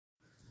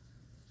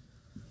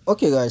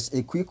Okay, guys,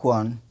 a quick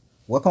one.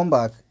 Welcome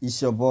back.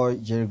 It's your boy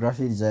Jerry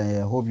Graphic Design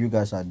here. Hope you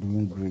guys are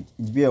doing great.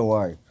 It's been a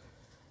while.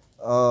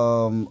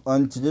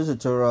 On today's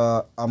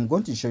tutorial, I'm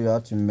going to show you how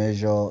to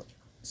measure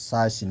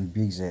size in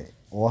pixel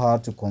or how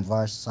to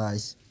convert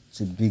size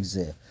to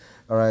pixel.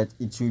 All right,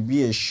 it will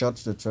be a short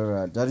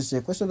tutorial. That is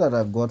a question that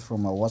I got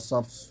from a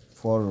WhatsApp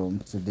forum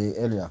today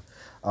earlier.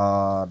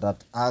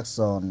 That asks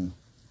on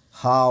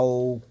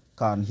how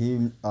can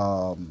he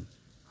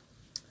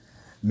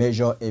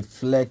measure a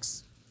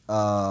flex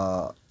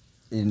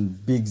in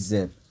big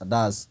Z,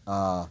 that's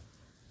 3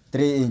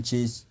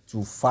 inches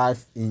to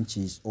 5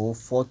 inches or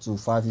 4 to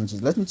 5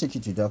 inches. Let me take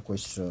you to that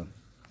question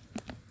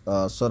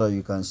so that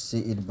you can see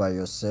it by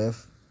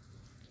yourself.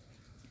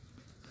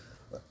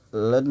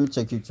 Let me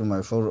take you to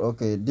my phone.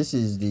 Okay, this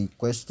is the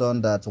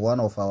question that one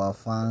of our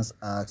fans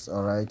asked.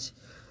 All right,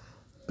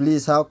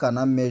 please, how can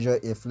I measure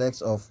a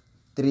flex of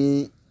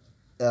 3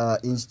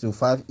 inch to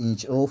 5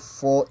 inch or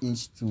 4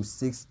 inch to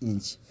 6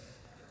 inch?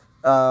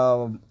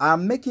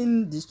 I'm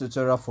making this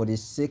tutorial for the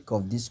sake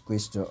of this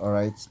question, all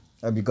right,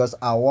 because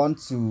I want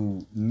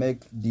to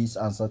make this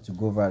answer to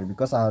go viral,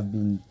 because I have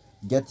been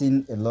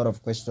getting a lot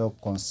of questions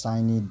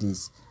concerning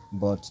this,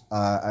 but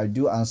I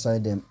do answer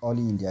them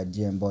only in their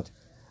DM. But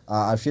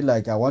I feel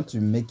like I want to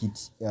make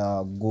it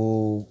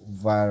go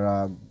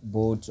viral,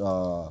 both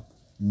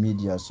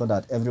media, so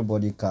that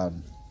everybody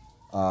can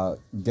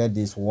get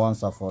this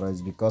once and for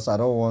us, because I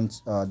don't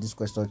want this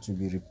question to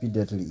be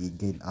repeatedly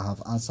again. I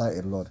have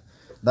answered a lot.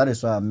 That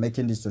is why I'm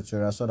making this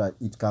tutorial, so that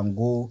it can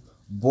go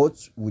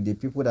both with the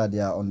people that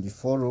they are on the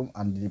forum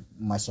and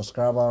my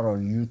subscriber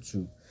on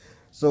YouTube.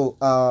 So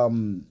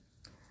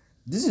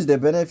this is the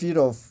benefit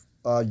of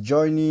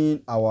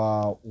joining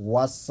our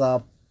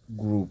WhatsApp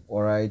group.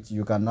 All right,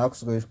 you can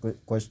ask a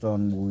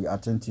question, we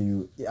attend to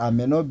you. I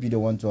may not be the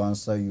one to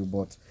answer you,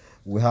 but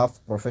we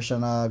have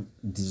professional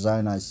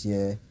designers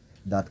here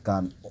that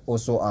can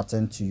also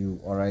attend to you.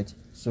 All right,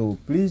 so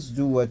please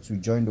do well to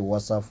join the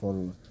WhatsApp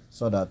forum,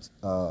 so that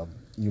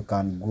you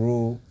can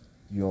grow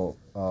your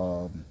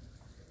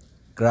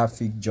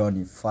graphic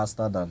journey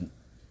faster than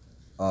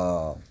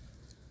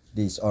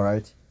this. All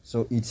right,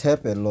 so it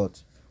helps a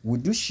lot. We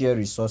do share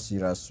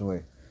resources as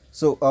well.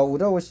 So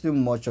without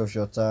wasting much of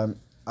your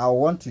time, I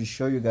want to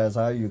show you guys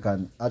how you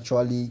can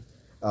actually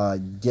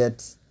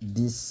get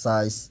this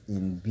size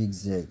in big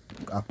Z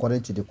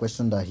according to the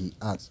question that he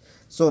asked.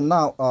 So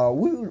now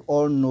we will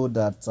all know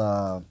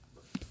that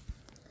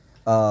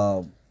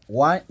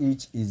 1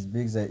 inch is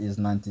big Z is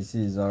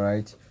 96. All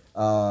right,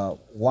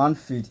 1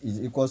 feet is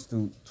equals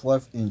to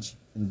 12 inch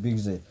in big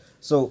Z.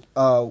 So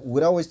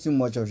without wasting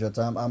much of your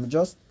time, I'm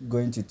just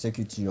going to take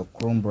you to your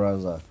Chrome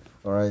browser.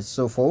 All right,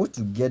 so for us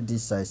to get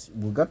this size,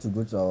 we got to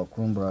go to our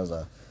Chrome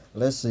browser.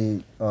 Let's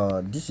say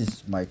this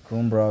is my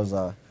Chrome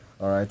browser.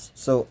 All right,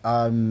 so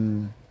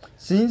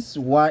since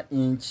 1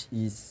 inch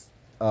is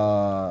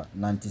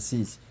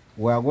 96,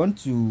 we are going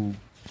to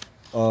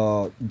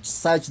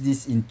search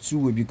this in two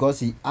way, because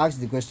he asked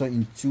the question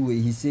in two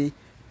way. He say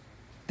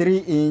 3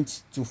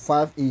 inch to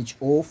 5 inch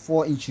or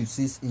 4 inch to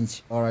 6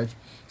 inch. All right,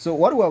 so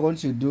what we are going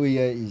to do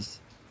here is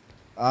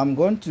I'm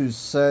going to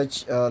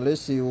search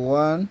let's say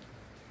 1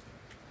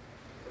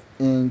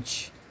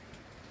 inch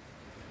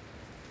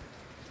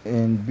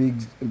in big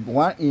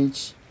 1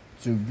 inch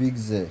to big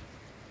Z.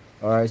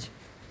 All right,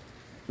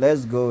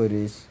 let's go with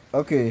this.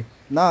 Okay,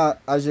 now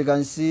as you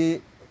can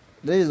see,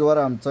 this is what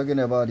I'm talking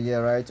about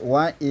here, right?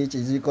 1 inch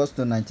is equals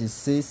to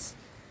 96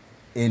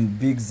 in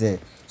big Z.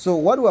 So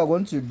what we are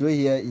going to do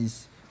here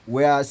is,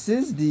 where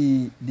since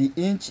the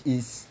inch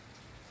is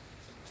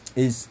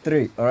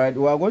 3, all right,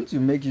 we are going to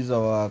make use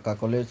of our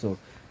calculator.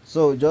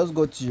 So just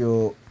go to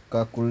your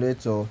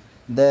calculator,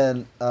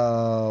 then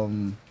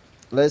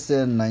let's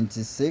say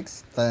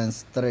 96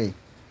 times 3.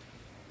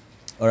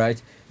 All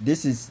right,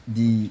 this is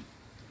the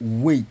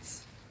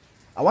weight.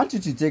 I want you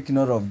to take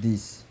note of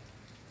this.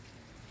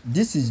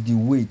 This is the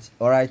weight.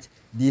 All right,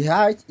 the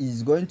height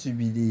is going to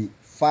be the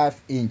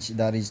 5 inch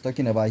that he's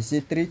talking about. He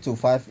said 3 to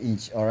 5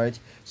 inch. All right,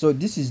 so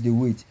this is the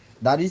weight.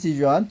 That is, if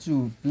you want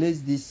to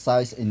place this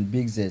size in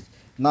big Z.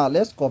 Now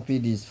let's copy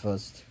this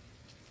first.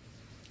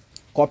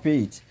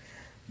 Copy it.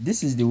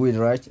 This is the weight,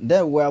 right?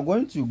 Then we are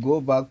going to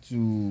go back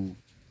to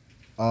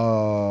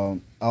our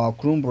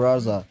Chrome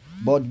browser,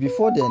 but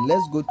before then,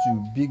 let's go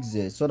to big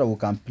Z, so that we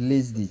can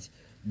place this,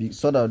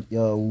 so that we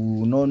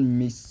will not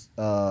miss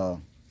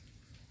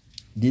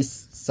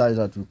this size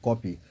that we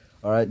copy.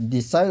 All right,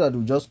 the size that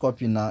we just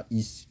copy now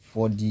is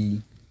for the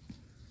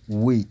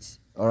weight.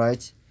 All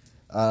right,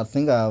 I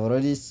think I have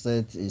already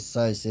set a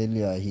size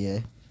earlier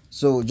here.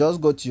 So just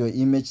go to your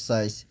image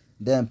size,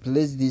 then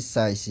place this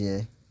size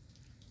here.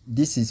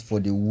 This is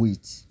for the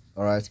weight.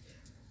 All right,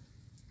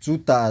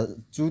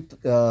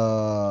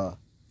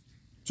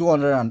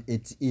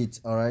 288.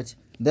 All right,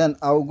 then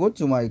I'll go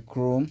to my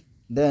Chrome.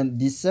 Then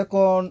the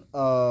second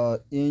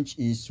inch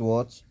is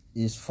what?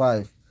 Is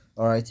 5.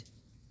 All right,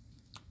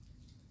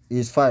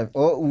 is 5.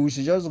 Or we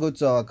should just go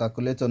to our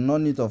calculator, no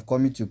need of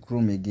coming to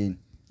Chrome again.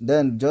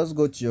 Then just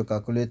go to your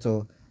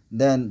calculator,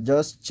 then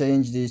just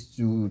change this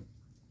to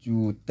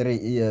to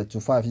 3 to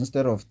 5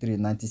 instead of 3.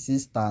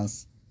 96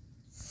 times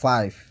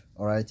 5.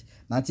 All right,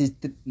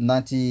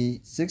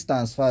 96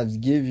 times 5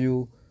 give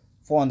you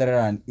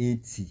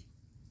 480.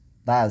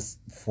 That's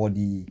for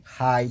the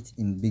height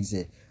in big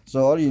Z.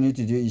 So all you need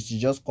to do is to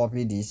just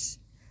copy this,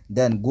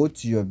 then go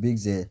to your big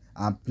Z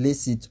and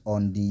place it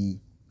on the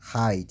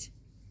height.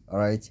 All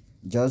right,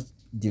 just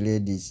delay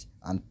this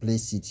and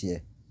place it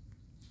here.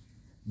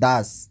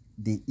 That's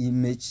the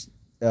image.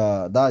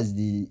 That's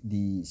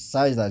the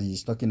size that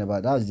he's talking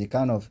about. That's the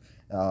kind of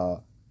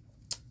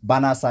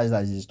banner size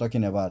that he's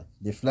talking about,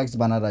 the flex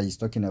banner that he's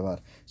talking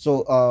about.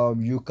 So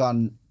you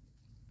can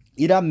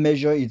either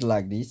measure it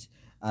like this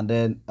and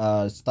then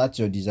start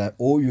your design,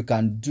 or you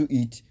can do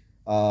it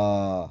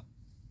on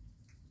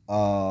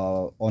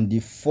the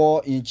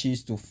 4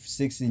 inches to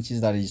 6 inches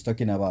that he's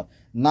talking about.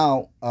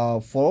 Now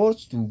for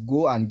us to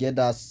go and get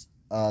that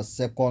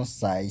second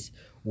size,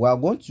 we are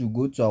going to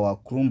go to our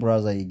Chrome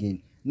browser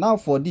again. Now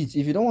for this,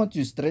 if you don't want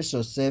to stress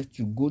yourself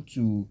to go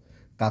to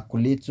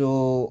calculator,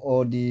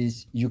 all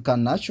this, you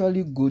can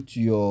actually go to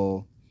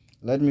your,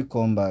 let me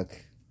come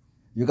back,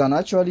 you can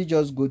actually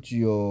just go to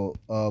your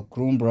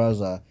Chrome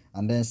browser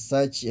and then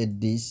search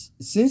this.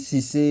 Since he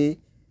say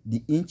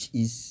the inch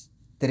is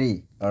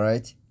 3, all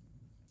right,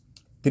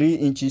 3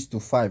 inches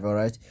to 5, all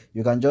right,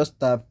 you can just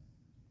tap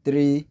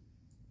 3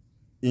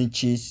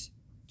 inches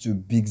to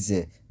big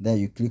Z, then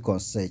you click on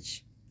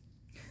search.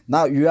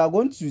 Now you are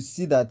going to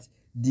see that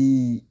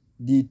the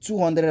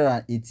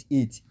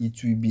 288,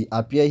 it will be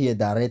appear here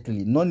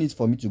directly. No need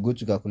for me to go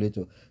to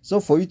calculator.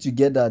 So for you to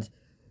get that,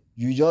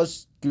 you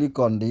just click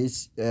on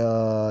this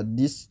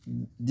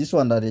this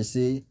one that they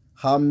say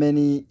how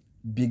many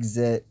big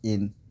Z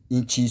in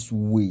inches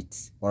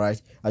weight. All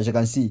right, as you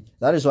can see,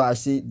 that is why I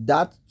say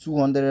that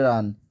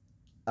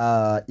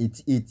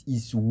 288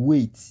 is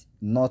weight,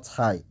 not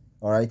high.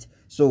 All right,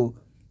 so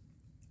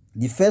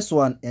the first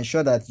one,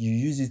 ensure that you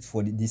use it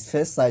for this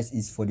first size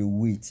is for the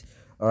weight.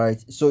 All right,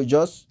 so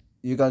just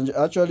you can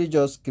actually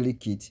just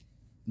click it,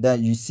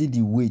 then you see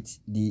the weight,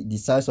 the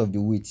size of the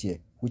weight here,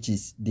 which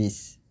is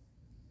this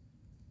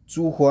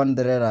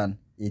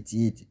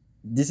 288.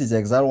 This is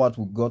exactly what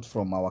we got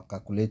from our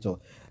calculator.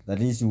 That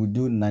is, we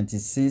do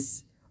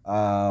 96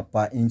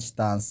 per inch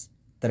times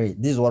 3.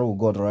 This is what we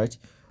got, right?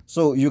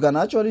 So you can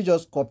actually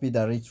just copying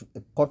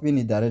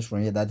it direct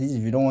from here. That is,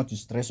 if you don't want to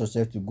stress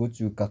yourself to go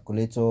to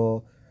calculator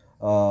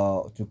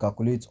to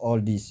calculate all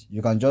this,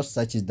 you can just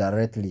search it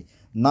directly.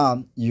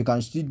 Now you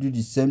can still do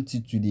the same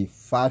thing to the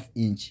 5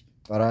 inch.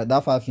 All right,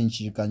 that 5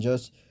 inch, you can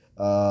just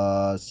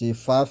say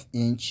 5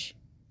 inch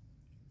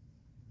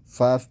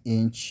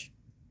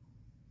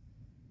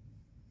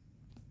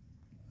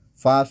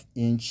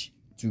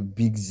to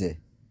big Z.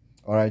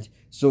 All right,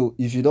 so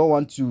if you don't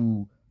want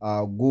to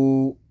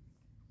go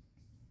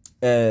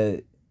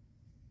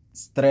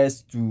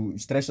stress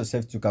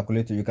yourself to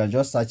calculate it, you can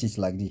just search it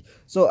like this.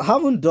 So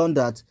having done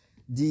that,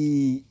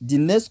 the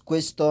next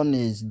question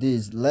is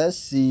this. Let's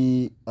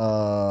see.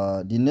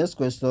 The next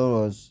question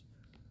was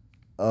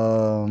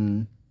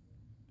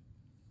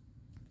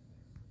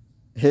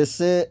he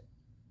said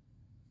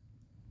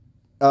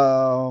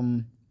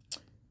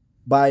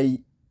by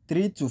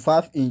 3 to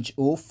 5 inch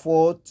or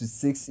 4 to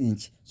 6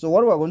 inch. So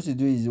what we're going to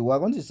do is we're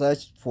going to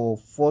search for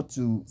 4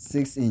 to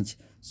 6 inch.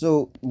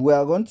 So we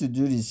are going to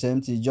do the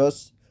same thing.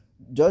 Just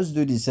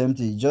do the same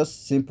thing,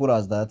 just simple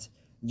as that.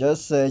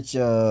 Just search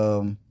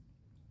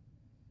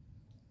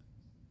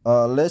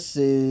let's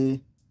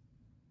say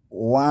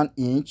 1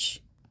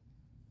 inch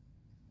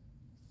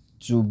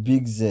to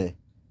big Z.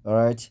 All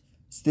right,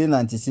 still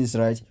 96,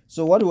 right?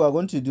 So what we are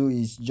going to do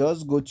is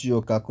just go to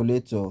your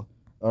calculator.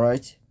 All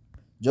right,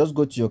 just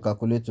go to your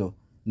calculator,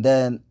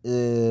 then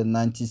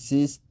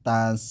 96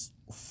 times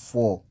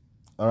 4.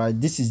 All right,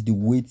 this is the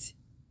weight.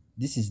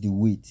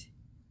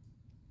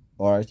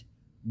 All right,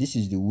 this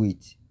is the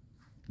weight.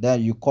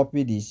 Then you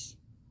copy this,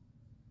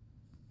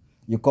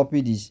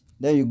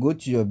 then you go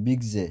to your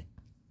big Z.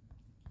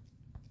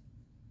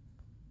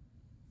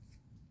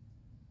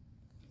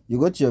 You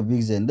go to your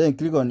big Z and then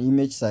click on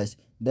image size,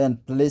 then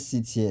place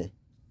it here.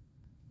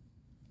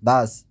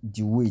 That's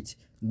the weight.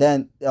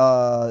 Then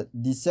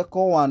the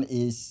second one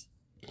is,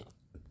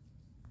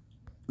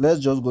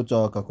 let's just go to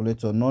our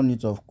calculator, no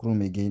need of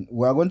Chrome again.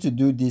 We are going to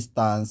do this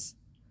times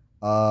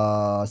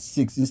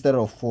 6 instead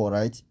of 4,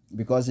 right?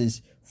 Because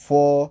it's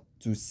 4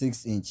 to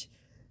 6 inch.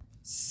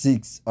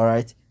 6. All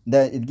right,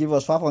 then it gives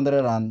us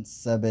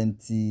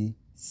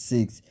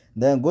 576.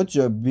 Then go to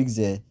your big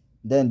Z,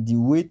 then the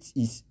weight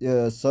is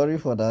sorry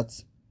for that,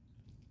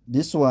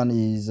 this one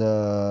is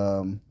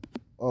oh,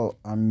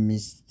 I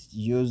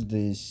misused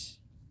this,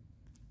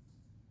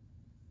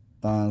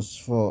 times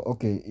 4.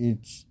 Okay,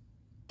 it's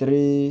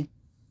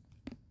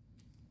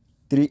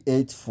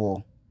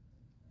 384.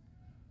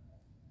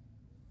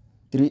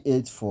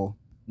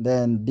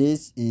 Then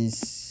this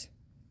is,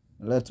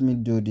 let me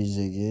do this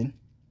again,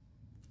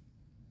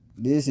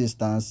 this is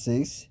times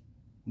 6,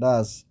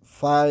 that's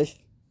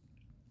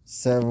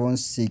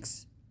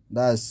 576.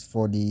 That's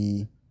for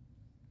the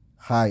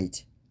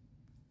height.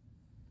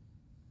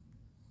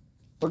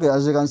 Okay,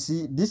 as you can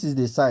see, this is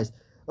the size.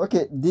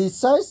 Okay, the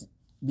size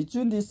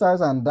between this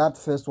size and that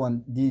first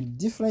one, the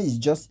difference is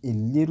just a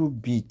little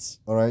bit.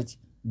 All right,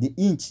 the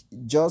inch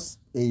just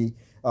a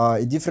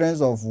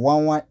difference of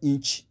one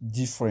inch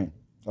different.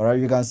 All right,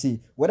 you can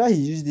see whether he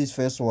used this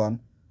first one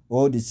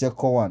or the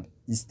second one,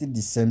 is still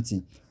the same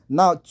thing.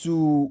 Now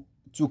to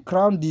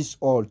crown this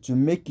all, to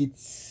make it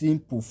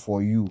simple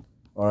for you,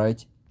 all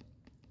right.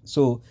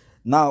 So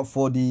now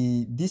for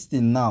this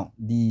thing, now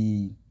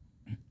the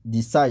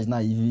size, now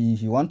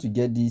if you want to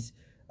get this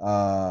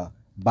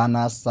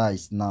banner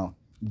size, now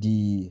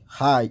the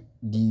height,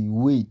 the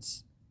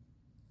weight,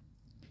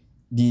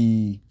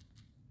 the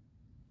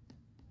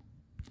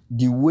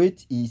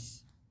weight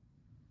is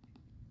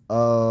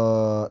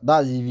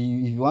that's if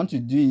you want to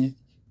do it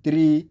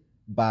 3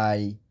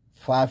 by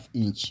 5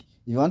 inch.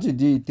 If you want to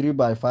do it 3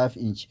 by 5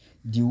 inch,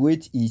 the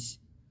weight is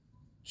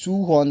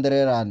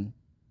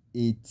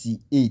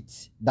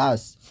 288.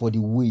 That's for the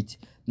weight.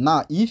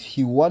 Now if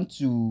you want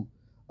to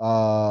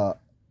uh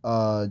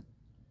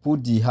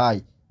put the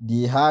height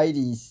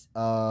is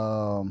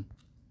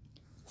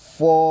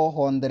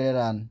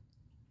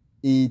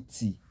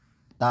 480.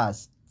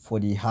 That's for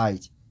the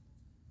height.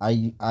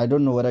 I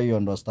don't know whether you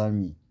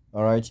understand me.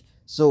 All right,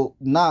 so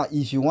now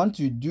if you want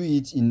to do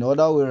it in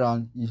other way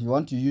around, if you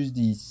want to use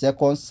the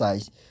second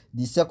size,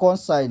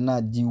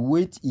 now the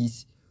weight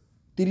is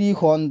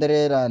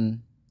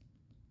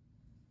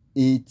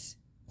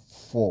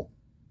 384.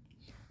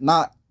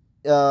 Now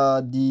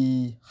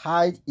the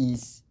height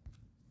is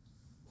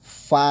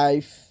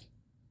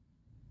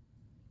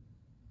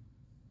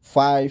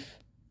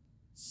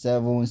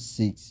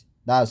 576.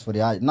 That's for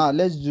the height. Now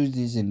let's do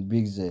this in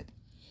big Z.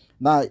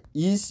 Now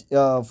is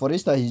for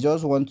instance, he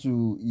just want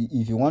to,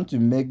 if you want to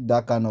make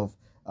that kind of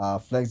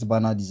flex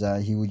banner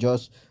design, he will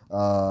just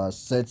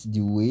set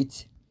the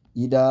weight.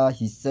 Either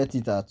he set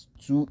it at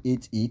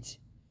 288,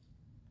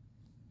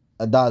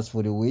 that's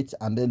for the weight,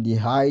 and then the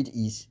height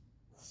is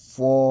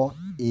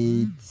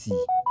 480.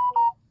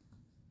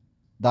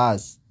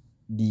 That's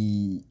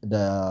the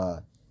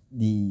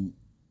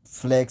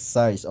flex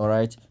size. All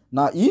right,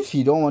 now if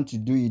you don't want to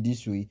do it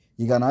this way,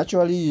 you can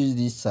actually use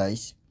this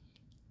size,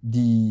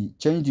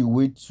 change the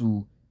weight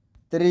to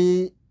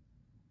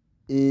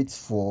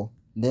 384,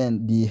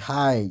 then the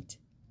height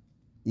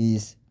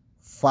is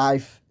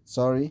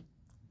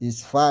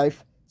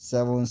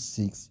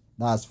 576.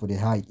 That's for the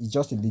height. It's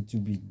just a little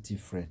bit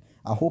different.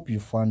 I hope you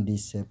found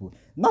this simple.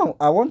 Now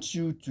I want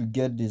you to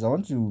get this. I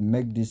want to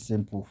make this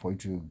simple for you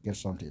to get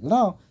something.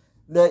 Now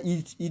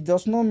it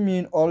does not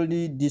mean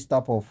only this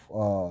type of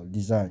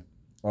design.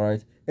 All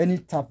right, any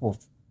type of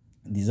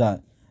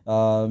design,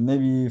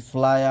 maybe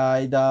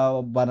flyer,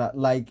 either banner,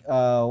 like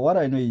what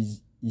I know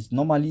is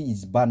normally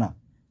is banner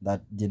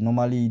that they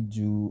normally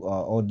do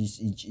all this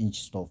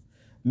inch stuff.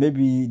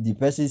 Maybe the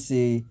person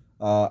say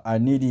I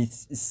need it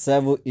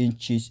 7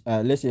 inches,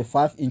 let's say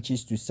 5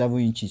 inches to 7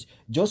 inches.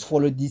 Just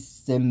follow this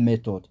same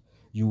method,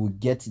 you will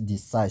get the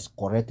size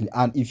correctly,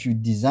 and if you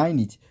design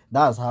it,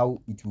 that's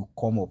how it will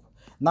come up.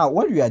 Now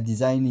when you are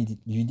designing it,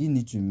 you didn't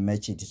need to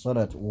match it, so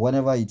that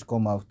whenever it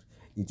come out,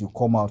 it will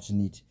come out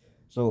neat.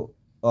 So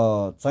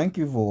thank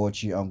you for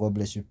watching, and God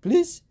bless you.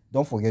 Please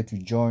don't forget to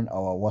join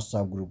our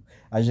WhatsApp group.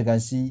 As you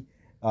can see,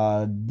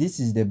 this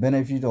is the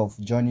benefit of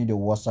joining the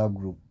WhatsApp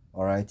group.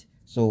 All right,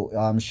 so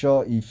I'm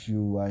sure if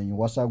you are in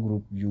WhatsApp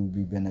group, you'll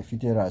be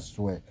benefited as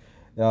well.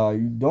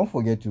 You don't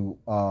forget to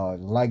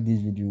like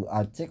this video.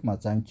 I'll take my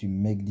time to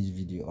make this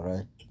video. All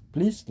right,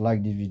 please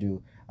like this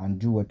video and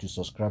do what to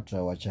subscribe to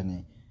our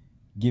channel.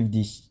 Give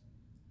this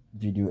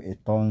video a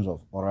thumbs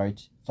up. All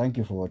right, thank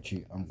you for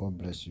watching, and God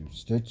bless you.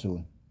 Stay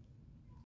tuned.